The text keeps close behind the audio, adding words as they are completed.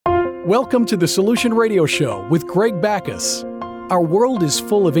Welcome to the Solution Radio Show with Greg Backus. Our world is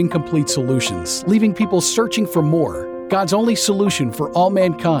full of incomplete solutions, leaving people searching for more. God's only solution for all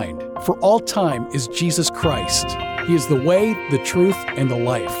mankind, for all time, is Jesus Christ. He is the way, the truth, and the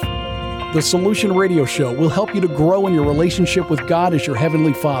life. The Solution Radio Show will help you to grow in your relationship with God as your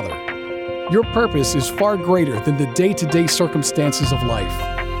Heavenly Father. Your purpose is far greater than the day-to-day circumstances of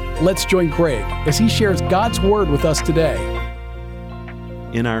life. Let's join Greg as he shares God's Word with us today.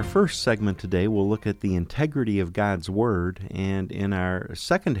 In our first segment today, we'll look at the integrity of God's Word, and in our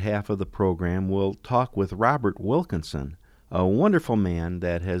second half of the program, we'll talk with Robert Wilkinson, a wonderful man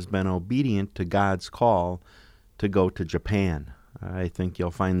that has been obedient to God's call to go to Japan. I think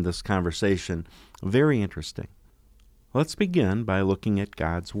you'll find this conversation very interesting. Let's begin by looking at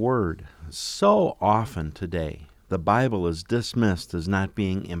God's Word. So often today, the Bible is dismissed as not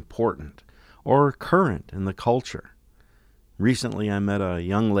being important or current in the culture. Recently, I met a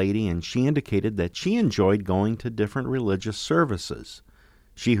young lady, and she indicated that she enjoyed going to different religious services.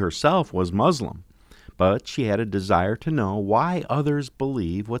 She herself was Muslim, but she had a desire to know why others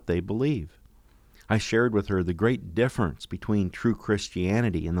believe what they believe. I shared with her the great difference between true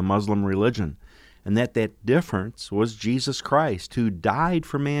Christianity and the Muslim religion, and that difference was Jesus Christ, who died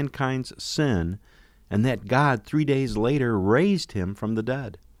for mankind's sin, and that God 3 days later raised him from the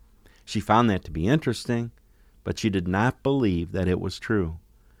dead. She found that to be interesting, but she did not believe that it was true.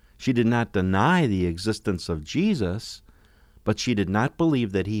 She did not deny the existence of Jesus, but she did not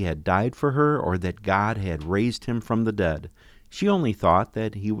believe that he had died for her or that God had raised him from the dead. She only thought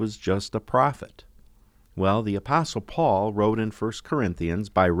that he was just a prophet. Well, the Apostle Paul wrote in 1 Corinthians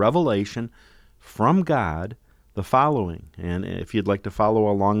by revelation from God the following. And if you'd like to follow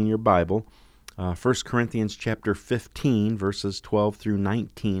along in your Bible, 1 Corinthians chapter 15, verses 12 through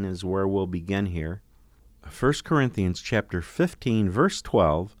 19 is where we'll begin here. 1 Corinthians chapter 15, verse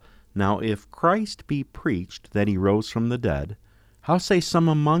 12, Now if Christ be preached that he rose from the dead, how say some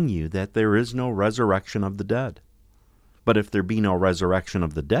among you that there is no resurrection of the dead? But if there be no resurrection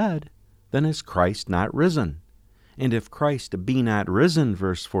of the dead, then is Christ not risen? And if Christ be not risen,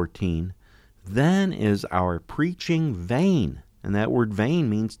 verse 14, then is our preaching vain. And that word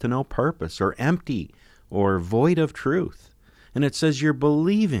vain means to no purpose, or empty, or void of truth. And it says your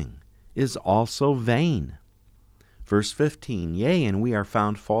believing is also vain. Verse 15, Yea, and we are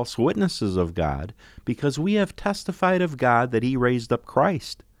found false witnesses of God, because we have testified of God that he raised up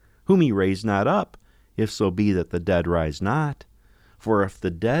Christ, whom he raised not up, if so be that the dead rise not. For if the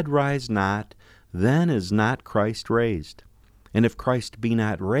dead rise not, then is not Christ raised. And if Christ be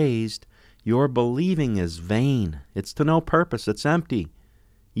not raised, your believing is vain. It's to no purpose, it's empty.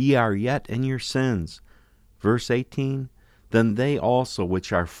 Ye are yet in your sins. Verse 18, Then they also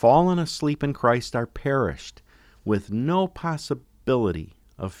which are fallen asleep in Christ are perished, with no possibility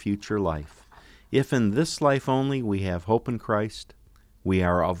of future life. If in this life only we have hope in Christ, we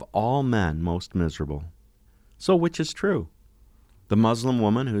are of all men most miserable. So which is true? The Muslim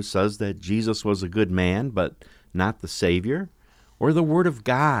woman who says that Jesus was a good man but not the Savior? Or the Word of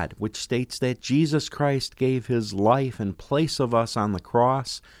God, which states that Jesus Christ gave his life in place of us on the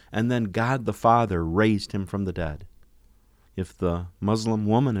cross, and then God the Father raised him from the dead? If the Muslim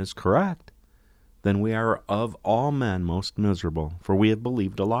woman is correct, then we are of all men most miserable, for we have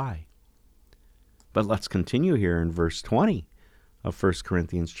believed a lie. But let's continue here in verse 20 of 1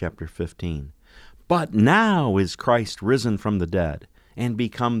 Corinthians chapter 15. But now is Christ risen from the dead, and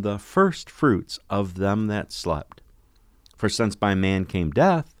become the first fruits of them that slept. For since by man came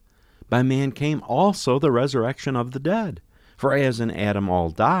death, by man came also the resurrection of the dead. For as in Adam all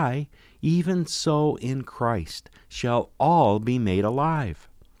die, even so in Christ shall all be made alive.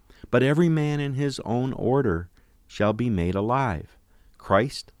 But every man in his own order shall be made alive.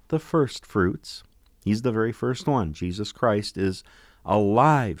 Christ the first fruits, he's the very first one. Jesus Christ is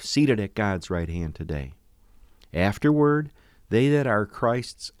alive, seated at God's right hand today. Afterward, they that are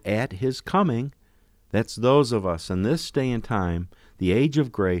Christ's at his coming, that's those of us in this day and time, the age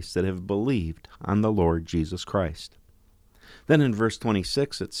of grace, that have believed on the Lord Jesus Christ. Then in verse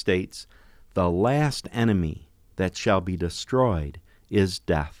 26 it states, The last enemy that shall be destroyed is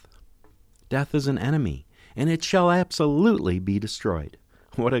death. Death is an enemy, and it shall absolutely be destroyed.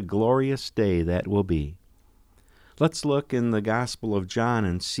 What a glorious day that will be. Let's look in the Gospel of John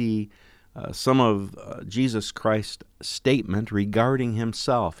and see some of Jesus Christ's statement regarding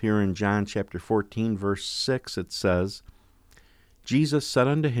himself. Here in John chapter 14, verse 6, it says, Jesus said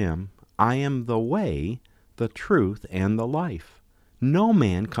unto him, I am the way, the truth, and the life. No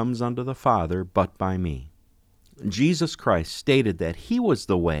man comes unto the Father but by me. Jesus Christ stated that he was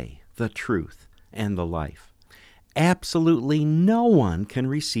the way, the truth, and the life. Absolutely no one can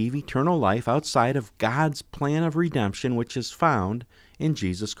receive eternal life outside of God's plan of redemption, which is found in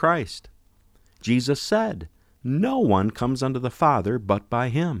Jesus Christ. Jesus said, "No one comes unto the Father but by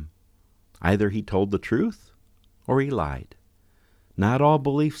him." Either he told the truth or he lied. Not all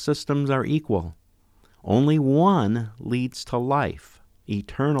belief systems are equal. Only one leads to life,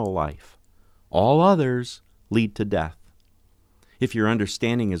 eternal life. All others lead to death. If your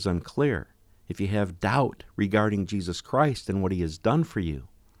understanding is unclear, if you have doubt regarding Jesus Christ and what he has done for you,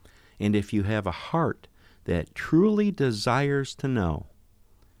 and if you have a heart that truly desires to know,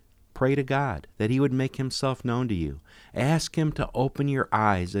 pray to God that he would make himself known to you. Ask him to open your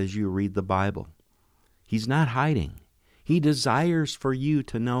eyes as you read the Bible. He's not hiding. He desires for you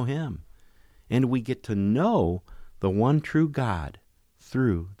to know him. And we get to know the one true God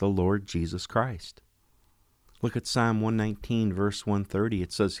through the Lord Jesus Christ. Look at Psalm 119, verse 130.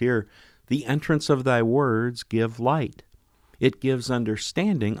 It says here, "The entrance of thy words give light. It gives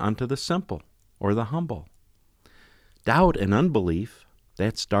understanding unto the simple," or the humble. Doubt and unbelief,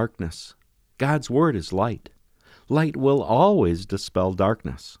 that's darkness. God's word is light. Light will always dispel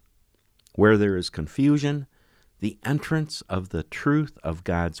darkness. Where there is confusion, the entrance of the truth of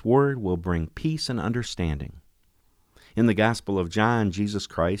God's word will bring peace and understanding. In the Gospel of John, Jesus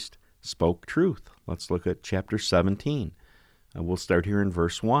Christ spoke truth. Let's look at chapter 17. We'll start here in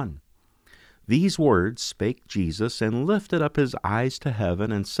verse 1. "These words spake Jesus, and lifted up his eyes to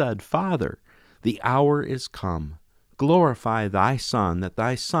heaven, and said, Father, the hour is come. Glorify thy Son, that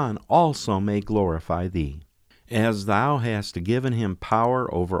thy Son also may glorify thee. As thou hast given him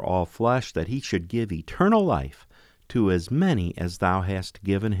power over all flesh, that he should give eternal life to as many as thou hast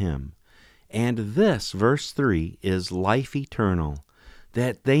given him. And this," verse 3, "is life eternal,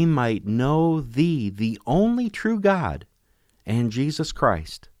 that they might know thee, the only true God, and Jesus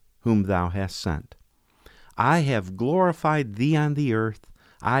Christ, whom thou hast sent. I have glorified thee on the earth.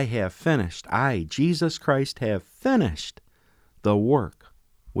 I have finished, I, Jesus Christ, have finished the work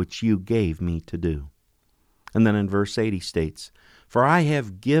which you gave me to do." And then in verse 8 he states, "For I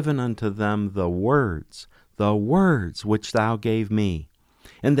have given unto them the words which thou gave me,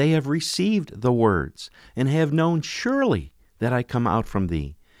 and they have received the words, and have known surely that I come out from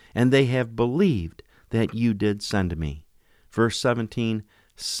thee, and they have believed that you did send me." Verse 17,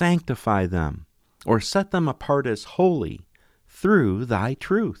 "Sanctify them," or set them apart as holy, "through thy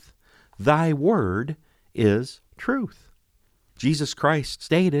truth. Thy word is truth." Jesus Christ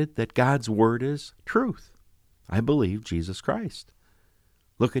stated that God's word is truth. I believe Jesus Christ.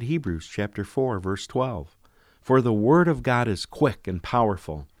 Look at Hebrews chapter 4, verse 12. "For the word of God is quick and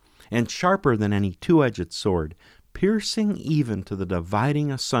powerful, and sharper than any two-edged sword, piercing even to the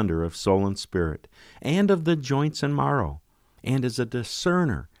dividing asunder of soul and spirit, and of the joints and marrow, and is a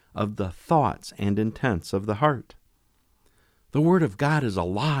discerner of the thoughts and intents of the heart." The Word of God is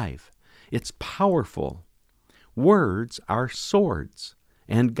alive. It's powerful. Words are swords,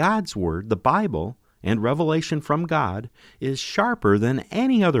 and God's Word, the Bible, and revelation from God, is sharper than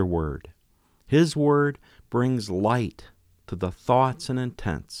any other word. His Word brings light to the thoughts and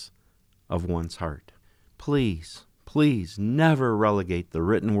intents of one's heart. Please, please never relegate the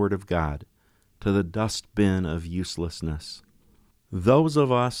written Word of God to the dustbin of uselessness. Those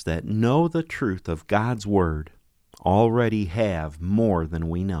of us that know the truth of God's Word already have more than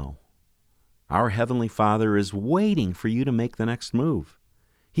we know. Our Heavenly Father is waiting for you to make the next move.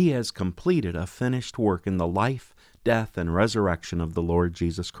 He has completed a finished work in the life, death, and resurrection of the Lord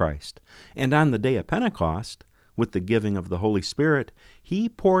Jesus Christ. And on the day of Pentecost, with the giving of the Holy Spirit, He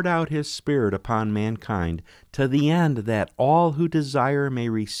poured out His Spirit upon mankind to the end that all who desire may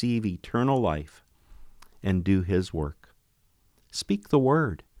receive eternal life and do His work. Speak the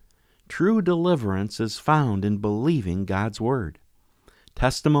Word. True deliverance is found in believing God's Word.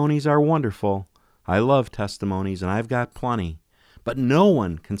 Testimonies are wonderful. I love testimonies, and I've got plenty. But no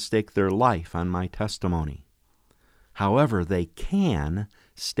one can stake their life on my testimony. However, they can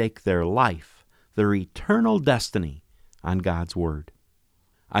stake their life, their eternal destiny, on God's Word.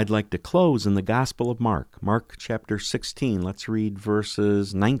 I'd like to close in the Gospel of Mark, Mark chapter 16. Let's read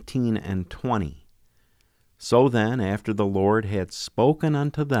verses 19 and 20. "So then, after the Lord had spoken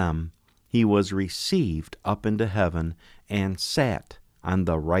unto them, He was received up into heaven, and sat on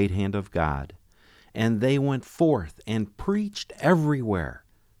the right hand of God. And they went forth and preached everywhere,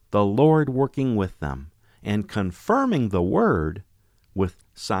 the Lord working with them, and confirming the word with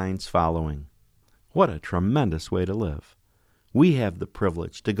signs following." What a tremendous way to live. We have the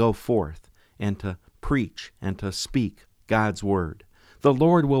privilege to go forth and to preach and to speak God's word. The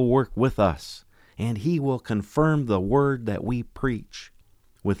Lord will work with us, and He will confirm the word that we preach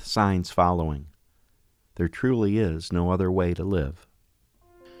with signs following. There truly is no other way to live.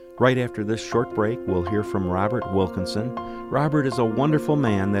 Right after this short break, we'll hear from Robert Wilkinson. Robert is a wonderful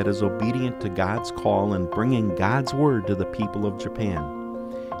man that is obedient to God's call in bringing God's Word to the people of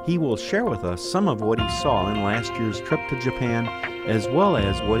Japan. He will share with us some of what he saw in last year's trip to Japan, as well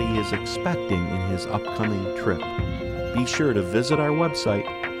as what he is expecting in his upcoming trip. Be sure to visit our website,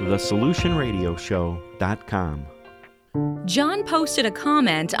 thesolutionradioshow.com. John posted a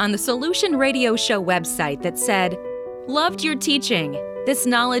comment on the Solution Radio Show website that said, "Loved your teaching. This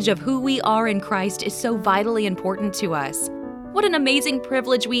knowledge of who we are in Christ is so vitally important to us. What an amazing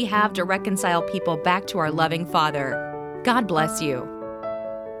privilege we have to reconcile people back to our loving Father. God bless you."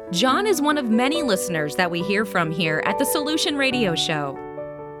 John is one of many listeners that we hear from here at the Solution Radio Show.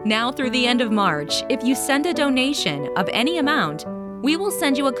 Now through the end of March, if you send a donation of any amount, we will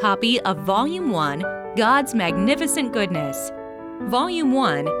send you a copy of Volume 1, God's Magnificent Goodness. Volume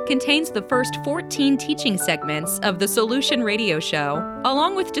 1 contains the first 14 teaching segments of the Solution Radio Show,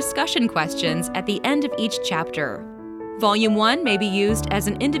 along with discussion questions at the end of each chapter. Volume 1 may be used as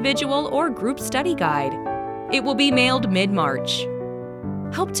an individual or group study guide. It will be mailed mid-March.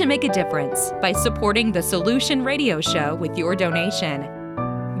 Help to make a difference by supporting the Solution Radio Show with your donation.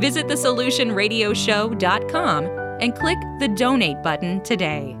 Visit thesolutionradioshow.com and click the Donate button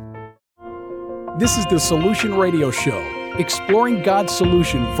today. This is the Solution Radio Show, exploring God's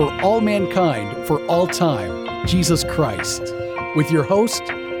solution for all mankind for all time, Jesus Christ, with your host,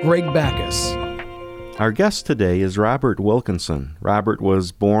 Greg Backus. Our guest today is Robert Wilkinson. Robert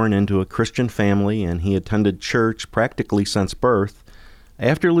was born into a Christian family, and he attended church practically since birth.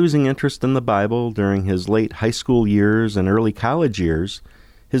 After losing interest in the Bible during his late high school years and early college years,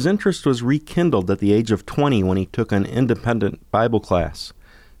 his interest was rekindled at the age of 20 when he took an independent Bible class.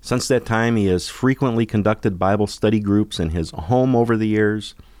 Since that time, he has frequently conducted Bible study groups in his home over the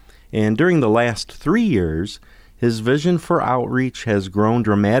years, and during the last 3 years, his vision for outreach has grown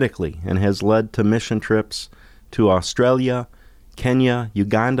dramatically and has led to mission trips to Australia, Kenya,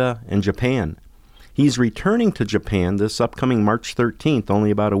 Uganda, and Japan. He's returning to Japan this upcoming March 13th, only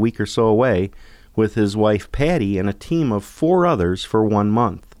about a week or so away, with his wife Patty and a team of 4 others for 1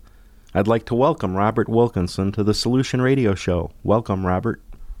 month. I'd like to welcome Robert Wilkinson to the Solution Radio Show. Welcome, Robert.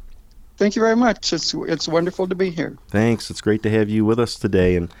 Thank you very much. It's wonderful to be here. Thanks. It's great to have you with us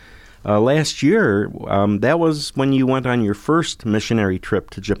today. And last year, that was when you went on your first missionary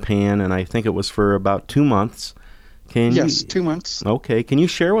trip to Japan, and I think it was for about 2 months. Yes, 2 months. Okay. Can you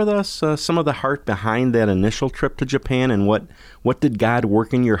share with us some of the heart behind that initial trip to Japan, and what did God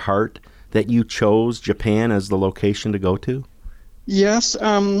work in your heart that you chose Japan as the location to go to? Yes.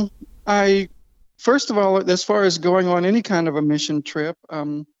 First of all, as far as going on any kind of a mission trip,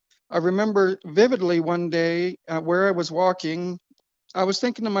 I remember vividly one day where I was walking, I was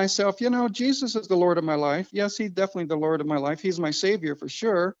thinking to myself, Jesus is the Lord of my life. Yes, he's definitely the Lord of my life. He's my Savior for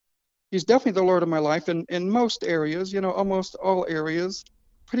sure. He's definitely the Lord of my life in most areas, almost all areas,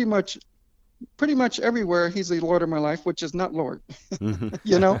 pretty much everywhere. He's the Lord of my life, which is not Lord,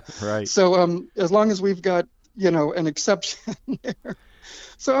 Right. So as long as we've got, an exception there.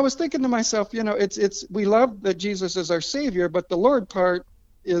 So I was thinking to myself, we love that Jesus is our Savior, but the Lord part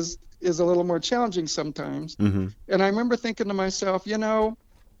is a little more challenging sometimes. Mm-hmm. And I remember thinking to myself,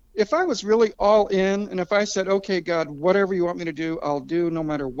 if I was really all in, and if I said, okay, God, whatever you want me to do, I'll do no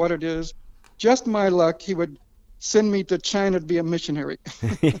matter what it is, just my luck, he would send me to China to be a missionary.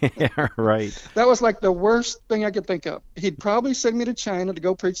 Yeah, right. That was like the worst thing I could think of. He'd probably send me to China to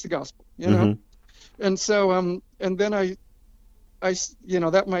go preach the gospel, Mm-hmm. And so, and then I,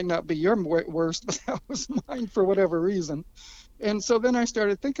 that might not be your worst, but that was mine for whatever reason. And so then I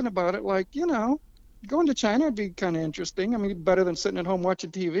started thinking about it like, going to China would be kind of interesting. I mean, better than sitting at home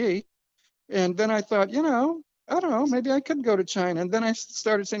watching TV. And then I thought, I don't know, maybe I could go to China. And then I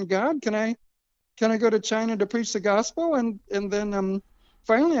started saying, God, can I go to China to preach the gospel? And then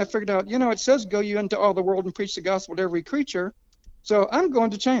finally I figured out, it says go you into all the world and preach the gospel to every creature. So I'm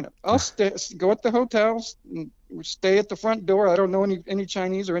going to China. I'll go at the hotels and stay at the front door. I don't know any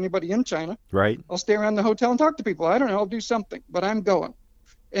Chinese or anybody in China. Right. I'll stay around the hotel and talk to people. I don't know. I'll do something, but I'm going.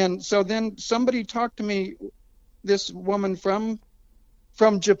 And so then somebody talked to me, this woman from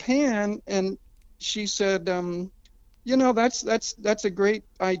Japan, and she said, that's a great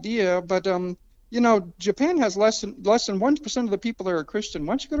idea, but Japan has less than 1% of the people that are Christian.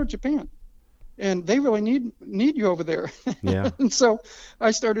 Why don't you go to Japan? And they really need you over there. Yeah. And so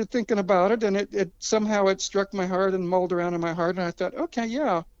I started thinking about it, and it somehow struck my heart and mulled around in my heart, and I thought, okay,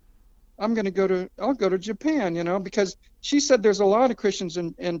 yeah, I'll go to Japan, because she said there's a lot of Christians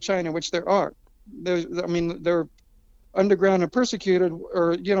in China, which there are. They're underground and persecuted,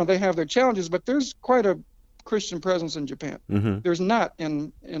 or, they have their challenges, but there's quite a Christian presence in Japan. Mm-hmm. There's not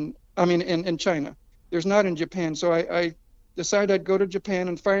in China. There's not in Japan. So I decided I'd go to Japan,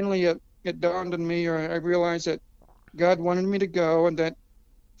 and finally it dawned on me, or I realized that God wanted me to go, and that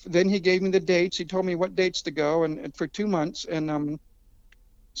then he gave me the dates. He told me what dates to go, and for 2 months. And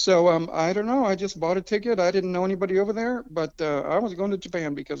so I don't know. I just bought a ticket. I didn't know anybody over there, but I was going to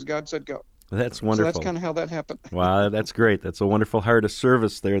Japan because God said go. That's wonderful. So that's kind of how that happened. Wow, that's great. That's a wonderful heart of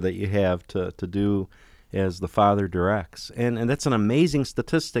service there that you have to do as the Father directs. And that's an amazing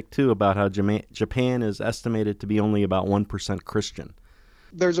statistic, too, about how Japan is estimated to be only about 1% Christian.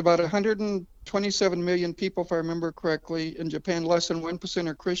 There's about 127 million people, if I remember correctly. In Japan, less than 1%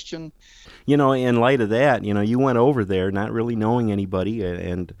 are Christian. You know, in light of that, you know, you went over there not really knowing anybody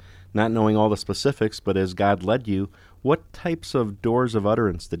and not knowing all the specifics, but as God led you, what types of doors of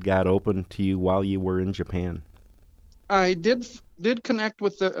utterance did God open to you while you were in Japan? I did connect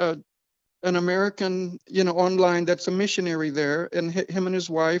with an American, online that's a missionary there, and him and his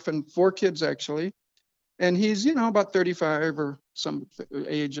wife and 4 kids, actually. And he's, about 35 or some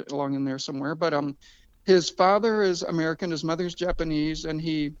age along in there somewhere. But his father is American, his mother's Japanese, and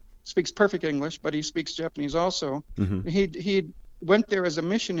he speaks perfect English, but he speaks Japanese also. Mm-hmm. He went there as a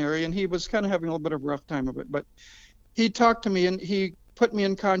missionary, and he was kind of having a little bit of a rough time of it. But he talked to me, and he put me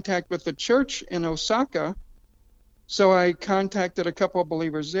in contact with the church in Osaka. So I contacted a couple of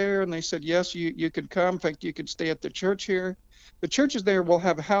believers there, and they said, yes, you could come. In fact, you could stay at the church here. The churches there will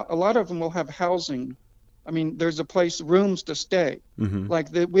have, a lot of them will have housing. I mean, there's a place, rooms to stay.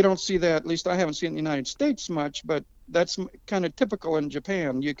 Mm-hmm. We don't see that, at least I haven't seen it in the United States much, but that's kind of typical in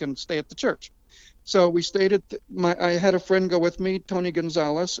Japan. You can stay at the church. So we stayed at, I had a friend go with me, Tony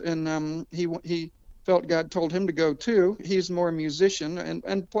Gonzalez, and he felt God told him to go too. He's more a musician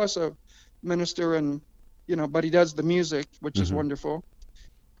and plus a minister, and but he does the music, which is wonderful.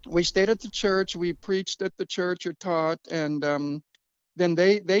 We stayed at the church. We preached at the church or taught, and then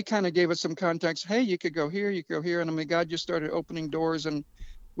they kind of gave us some contacts. Hey, you could go here, you could go here. And I mean, God just started opening doors, and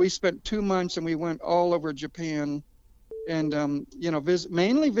we spent 2 months, and we went all over Japan, and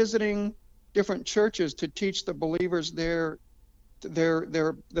mainly visiting different churches to teach the believers there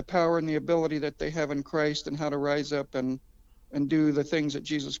the power and the ability that they have in Christ, and how to rise up and do the things that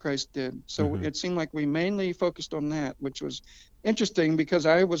Jesus Christ did. So it seemed like we mainly focused on that, which was interesting because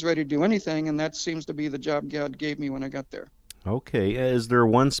I was ready to do anything, and that seems to be the job God gave me when I got there. Okay. Is there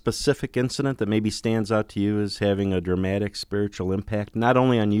one specific incident that maybe stands out to you as having a dramatic spiritual impact, not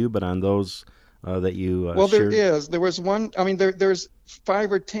only on you, but on those that you Well, shared? there is. There was one. I mean, there's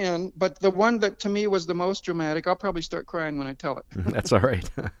 5 or 10, but the one that to me was the most dramatic, I'll probably start crying when I tell it. That's all right.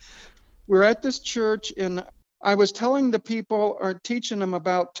 We're at this church, and I was telling the people, or teaching them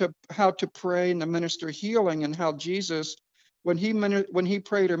about how to pray and to minister healing, and how Jesus, when he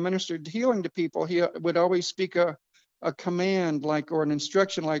prayed or ministered healing to people, he would always speak a command, or an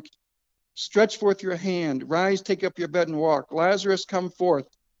instruction, like, stretch forth your hand, rise, take up your bed and walk, Lazarus, come forth,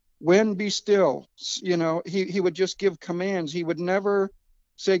 wind, be still. He would just give commands. He would never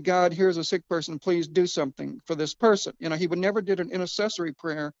say, God, here's a sick person, please do something for this person. He would never did an intercessory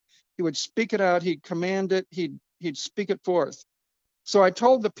prayer. He would speak it out, he'd command it, he'd speak it forth. So I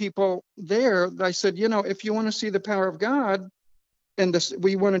told the people there, I said, if you want to see the power of God, and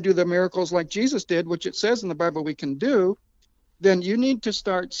we want to do the miracles like Jesus did, which it says in the Bible we can do, then you need to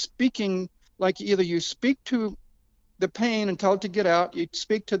start speaking, like either you speak to the pain and tell it to get out, you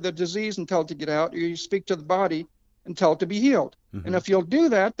speak to the disease and tell it to get out, or you speak to the body and tell it to be healed. Mm-hmm. And if you'll do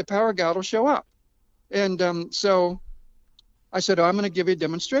that, the power of God will show up. And so I said, I'm going to give you a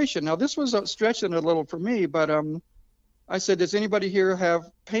demonstration. Now, this was stretching it a little for me, but I said, does anybody here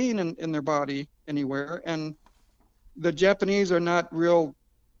have pain in their body anywhere? And the Japanese are not real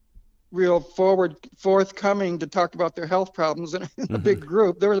forthcoming to talk about their health problems in a big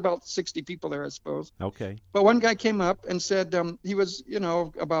group. There was about 60 people there, I suppose. Okay. But one guy came up and said he was,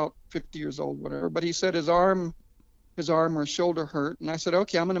 about 50 years old, whatever. But he said his arm or shoulder hurt. And I said,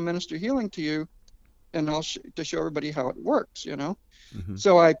 okay, I'm going to minister healing to you, and I'll to show everybody how it works,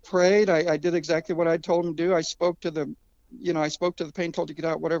 So I prayed. I did exactly what I told him to do. I spoke to the pain, told to get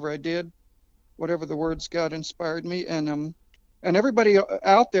out, whatever I did, whatever the words God inspired me. And everybody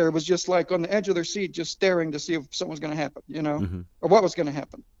out there was just like on the edge of their seat, just staring to see if something was going to happen, or what was going to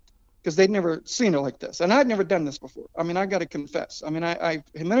happen, because they'd never seen it like this. And I'd never done this before. I mean, I got to confess. I mean, I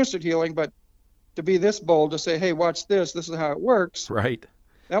ministered healing, but to be this bold to say, hey, watch this is how it works. Right.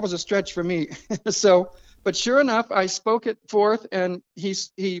 That was a stretch for me. So, but sure enough, I spoke it forth, and he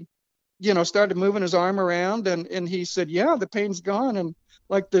started moving his arm around, and he said, yeah, the pain's gone. And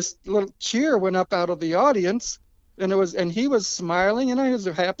like this little cheer went up out of the audience, and he was smiling, and I was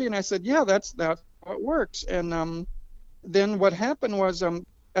happy. And I said, yeah, that's how how it works. And then what happened was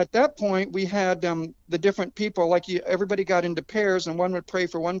at that point we had the different people, like everybody got into pairs, and one would pray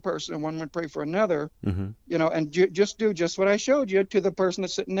for one person and one would pray for another, and just do just what I showed you to the person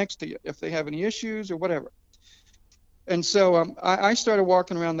that's sitting next to you if they have any issues or whatever. And so I started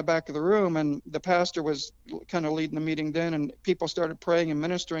walking around the back of the room, and the pastor was kind of leading the meeting then, and people started praying and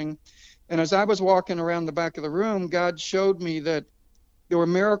ministering. And as I was walking around the back of the room, God showed me that there were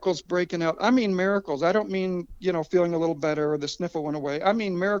miracles breaking out. I mean miracles. I don't mean, feeling a little better or the sniffle went away. I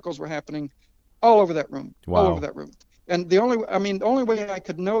mean miracles were happening all over that room. Wow. All over that room. And the only way I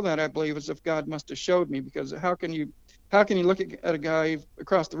could know that, I believe, is if God must have showed me, because how can you look at a guy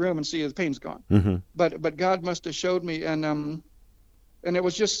across the room and see his pain's gone? Mm-hmm. But God must have showed me, and it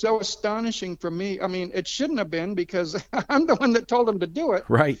was just so astonishing for me. I mean, it shouldn't have been, because I'm the one that told him to do it.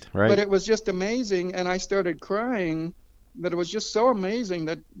 Right. But it was just amazing, and I started crying. That it was just so amazing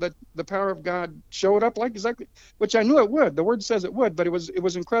that the power of God showed up like exactly, which I knew it would. The Word says it would, but it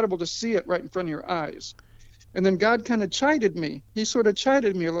was incredible to see it right in front of your eyes. And then God kind of chided me. He sort of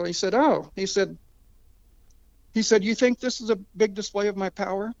chided me a little. He said, you think this is a big display of my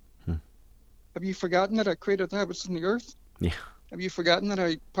power? Have you forgotten that I created the heavens and the earth? Yeah. Have you forgotten that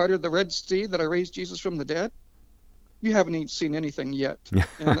I parted the Red Sea, that I raised Jesus from the dead? You haven't even seen anything yet.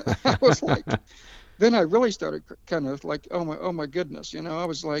 And I was like, then I really started kind of like, oh my goodness, I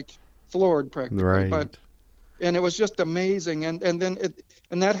was like floored practically. Right. And it was just amazing. And then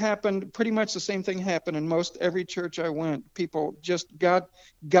that happened, pretty much the same thing happened in most every church I went. People just got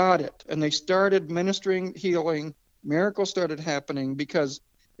it, and they started ministering healing. Miracles started happening, because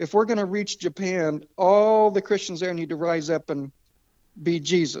if we're going to reach Japan, all the Christians there need to rise up and be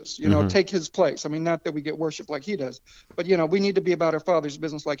Jesus, take his place. I mean, not that we get worship like he does, but, we need to be about our Father's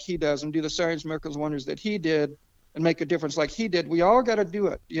business like he does, and do the signs, miracles, wonders that he did, and make a difference like he did. We all got to do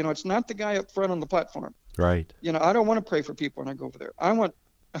it. It's not the guy up front on the platform. Right. I don't want to pray for people when I go over there. I want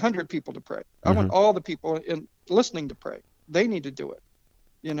 100 people to pray. I want all the people listening to pray. They need to do it,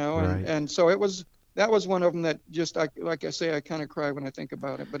 Right. and so that was one of them that just, like I say, I kind of cry when I think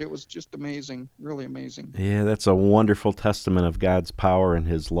about it, but it was just amazing, really amazing. Yeah, that's a wonderful testament of God's power and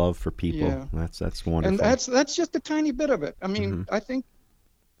his love for people. Yeah. That's wonderful. And that's just a tiny bit of it. I mean, I think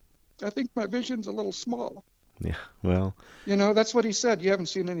my vision's a little small. Yeah, well. That's what he said. You haven't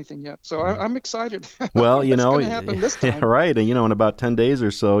seen anything yet. So I'm excited. Well, What's going to happen this time? Right. And, in about 10 days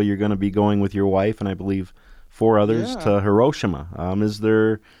or so, you're going to be going with your wife and I believe 4 others to Hiroshima. Is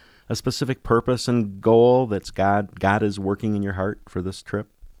there a specific purpose and goal that's God is working in your heart for this trip?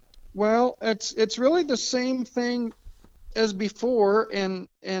 Well, it's really the same thing as before, and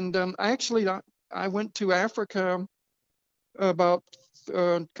I went to Africa about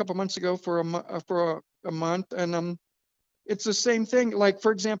a couple months ago for a month, and it's the same thing. Like,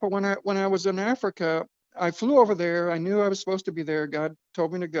 for example, when I was in Africa, I flew over there. I knew I was supposed to be there. God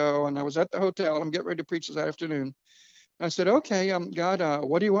told me to go, and I was at the hotel. I'm getting ready to preach this afternoon. I said, okay, God,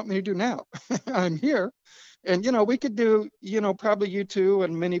 what do you want me to do now? I'm here. And, we could do, probably you two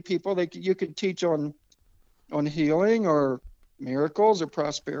and many people, you could teach on healing or miracles or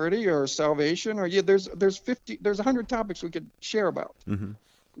prosperity or salvation, or there's 100 topics we could share about. Mm-hmm.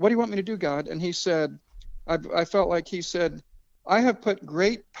 What do you want me to do, God? And he said, I felt like he said, I have put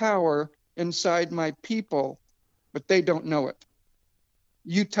great power inside my people, but they don't know it.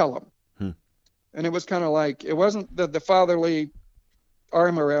 You tell them. And it was kind of like, it wasn't the fatherly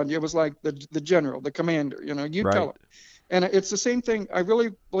arm around you. It was like the general, the commander, you right. tell them. And it's the same thing. I really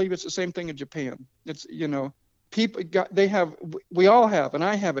believe it's the same thing in Japan. It's, people we all have, and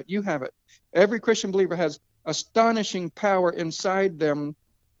I have it, you have it. Every Christian believer has astonishing power inside them.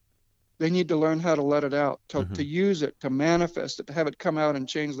 They need to learn how to let it out, to use it, to manifest it, to have it come out and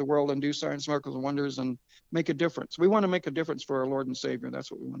change the world and do signs, miracles, and wonders and make a difference. We want to make a difference for our Lord and Savior.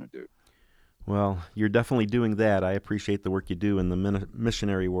 That's what we want to do. Well, you're definitely doing that. I appreciate the work you do and the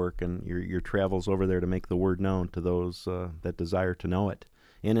missionary work and your travels over there to make the word known to those that desire to know it.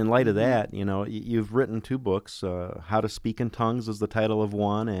 And in light of that, you've written 2 books. How to Speak in Tongues is the title of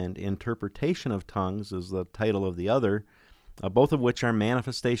one, and Interpretation of Tongues is the title of the other, both of which are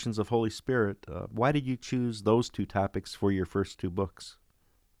manifestations of Holy Spirit. Why did you choose those 2 topics for your first 2 books?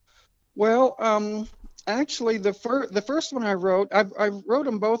 Well, actually, the first one I wrote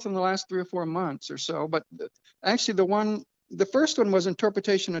them both in the last 3 or 4 months or so. But actually, the first one was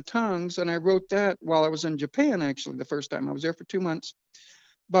Interpretation of Tongues, and I wrote that while I was in Japan. Actually, the first time I was there for 2 months,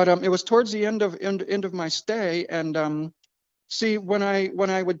 but it was towards the end of my stay. And see, when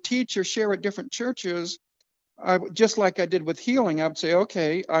I would teach or share at different churches, just like I did with healing, I would say,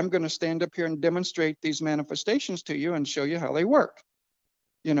 okay, I'm going to stand up here and demonstrate these manifestations to you and show you how they work.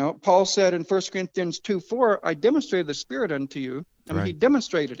 Paul said in 1 Corinthians 2:4, I demonstrated the Spirit unto you. I mean, he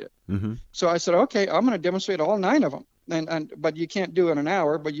demonstrated it. Mm-hmm. So I said, okay, I'm going to demonstrate all 9 of them. But you can't do it in an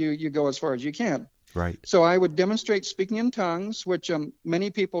hour, but you go as far as you can. Right. So I would demonstrate speaking in tongues, which many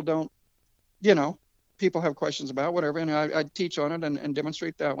people don't, people have questions about, whatever. And I'd teach on it and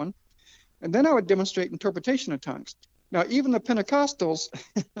demonstrate that one. And then I would demonstrate interpretation of tongues. Now, even the Pentecostals,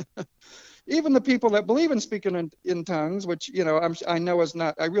 even the people that believe in speaking in tongues, which, I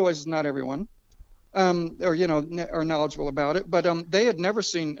realize is not everyone, are knowledgeable about it, but they had never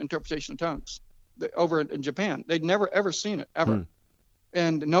seen interpretation of tongues over in Japan. They'd never, ever seen it, ever.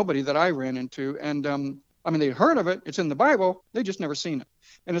 And nobody that I ran into. And they'd heard of it. It's in the Bible. They just never seen it.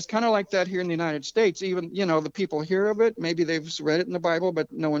 And it's kind of like that here in the United States. Even, the people hear of it. Maybe they've read it in the Bible, but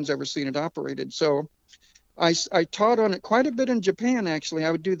no one's ever seen it operated. So I taught on it quite a bit in Japan, actually.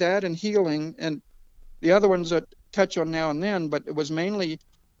 I would do that and healing. And the other ones that touch on now and then, but it was mainly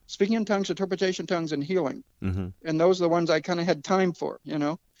speaking in tongues, interpretation tongues, and healing. Mm-hmm. And those are the ones I kind of had time for,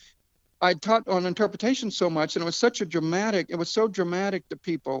 I taught on interpretation so much, and it was so dramatic to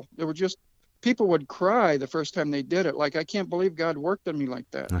people. People would cry the first time they did it. Like, I can't believe God worked on me like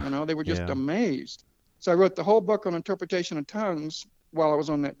that. They were just amazed. So I wrote the whole book on interpretation of tongues while I was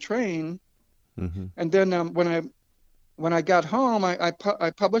on that train. Mm-hmm. And then when I got home, I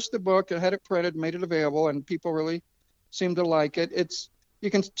published the book. I had it printed, made it available, and people really seemed to like it. You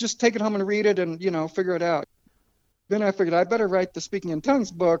can just take it home and read it and, figure it out. Then I figured I better write the Speaking in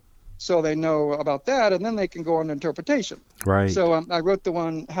Tongues book so they know about that, and then they can go on interpretation. Right. So I wrote the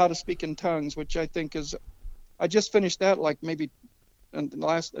one, How to Speak in Tongues, which I think I just finished that like maybe in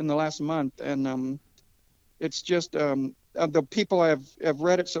the last month, and it's just the people have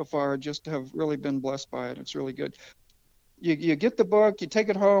read it so far just have really been blessed by it. It's really good. You get the book, you take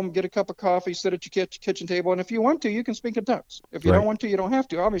it home, get a cup of coffee, sit at your kitchen table, and if you want to, you can speak in tongues. If you don't want to, you don't have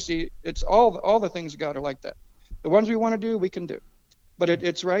to. Obviously, it's all the things of God are like that. The ones we want to do, we can do. But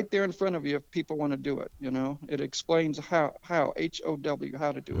it's right there in front of you if people want to do it, It explains how H-O-W,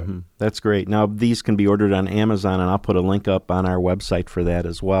 how to do it. Mm-hmm. That's great. Now, these can be ordered on Amazon, and I'll put a link up on our website for that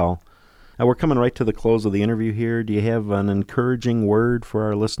as well. Now, we're coming right to the close of the interview here. Do you have an encouraging word for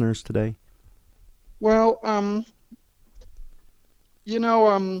our listeners today? Well, I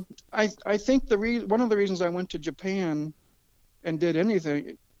think one of the reasons I went to Japan and did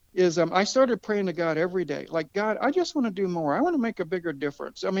anything is I started praying to God every day. Like, God, I just want to do more. I want to make a bigger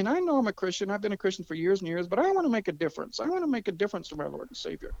difference. I mean, I know I'm a Christian. I've been a Christian for years and years, but I want to make a difference. I want to make a difference to my Lord and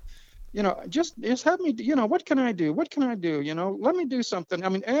Savior. Just have me, what can I do? What can I do? Let me do something. I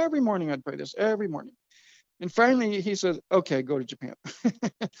mean, every morning I'd pray this, every morning. And finally he says, okay, go to Japan.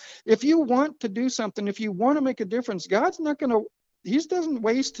 If you want to do something, if you want to make a difference, God's not going to, he doesn't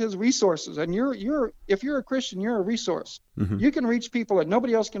waste his resources. And if you're a Christian, you're a resource. Mm-hmm. You can reach people that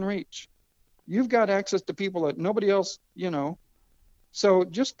nobody else can reach. You've got access to people that nobody else, So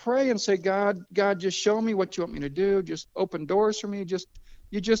just pray and say, God, just show me what you want me to do. Just open doors for me.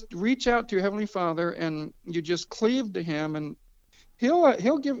 You just reach out to your Heavenly Father and you just cleave to him, and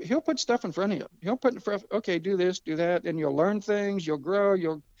he'll put stuff in front of you. He'll put in front, okay, do this, do that, and you'll learn things, you'll grow,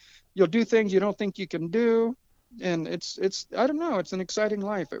 you'll do things you don't think you can do. And it's I don't know, it's an exciting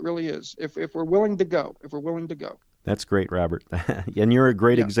life. It really is. If we're willing to go. That's great, Robert. And you're a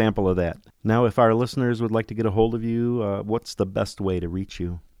great example of that. Now, if our listeners would like to get a hold of you, what's the best way to reach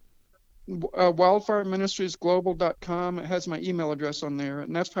you? WildfireMinistriesGlobal.com. It has my email address on there,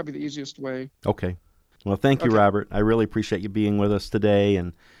 and that's probably the easiest way. Okay. Well, thank you, Robert. I really appreciate you being with us today,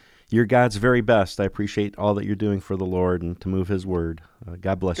 and you're God's very best. I appreciate all that you're doing for the Lord and to move his word.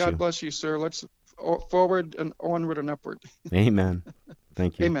 God bless you. God bless you, sir. Let's forward and onward and upward. Amen.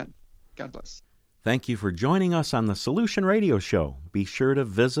 Thank you. Amen. God bless. Thank you for joining us on the Solution Radio Show. Be sure to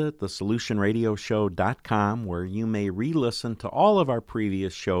visit thesolutionradioshow.com, where you may re-listen to all of our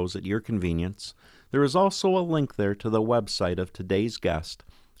previous shows at your convenience. There is also a link there to the website of today's guest,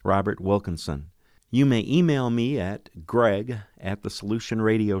 Robert Wilkinson. You may email me at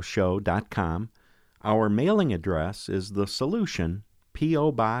greg@thesolutionradioshow.com. Our mailing address is The Solution,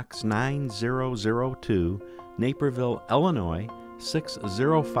 P.O. Box 9002, Naperville, Illinois,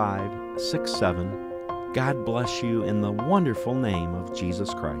 60567. God bless you in the wonderful name of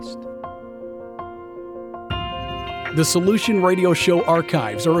Jesus Christ. The Solution Radio Show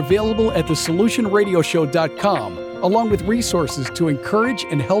archives are available at thesolutionradioshow.com, along with resources to encourage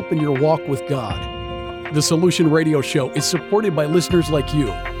and help in your walk with God. The Solution Radio Show is supported by listeners like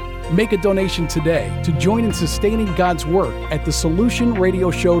you. Make a donation today to join in sustaining God's work at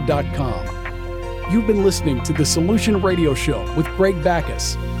thesolutionradioshow.com. You've been listening to The Solution Radio Show with Greg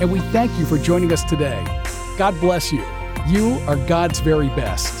Backus, and we thank you for joining us today. God bless you. You are God's very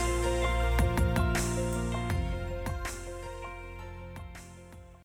best.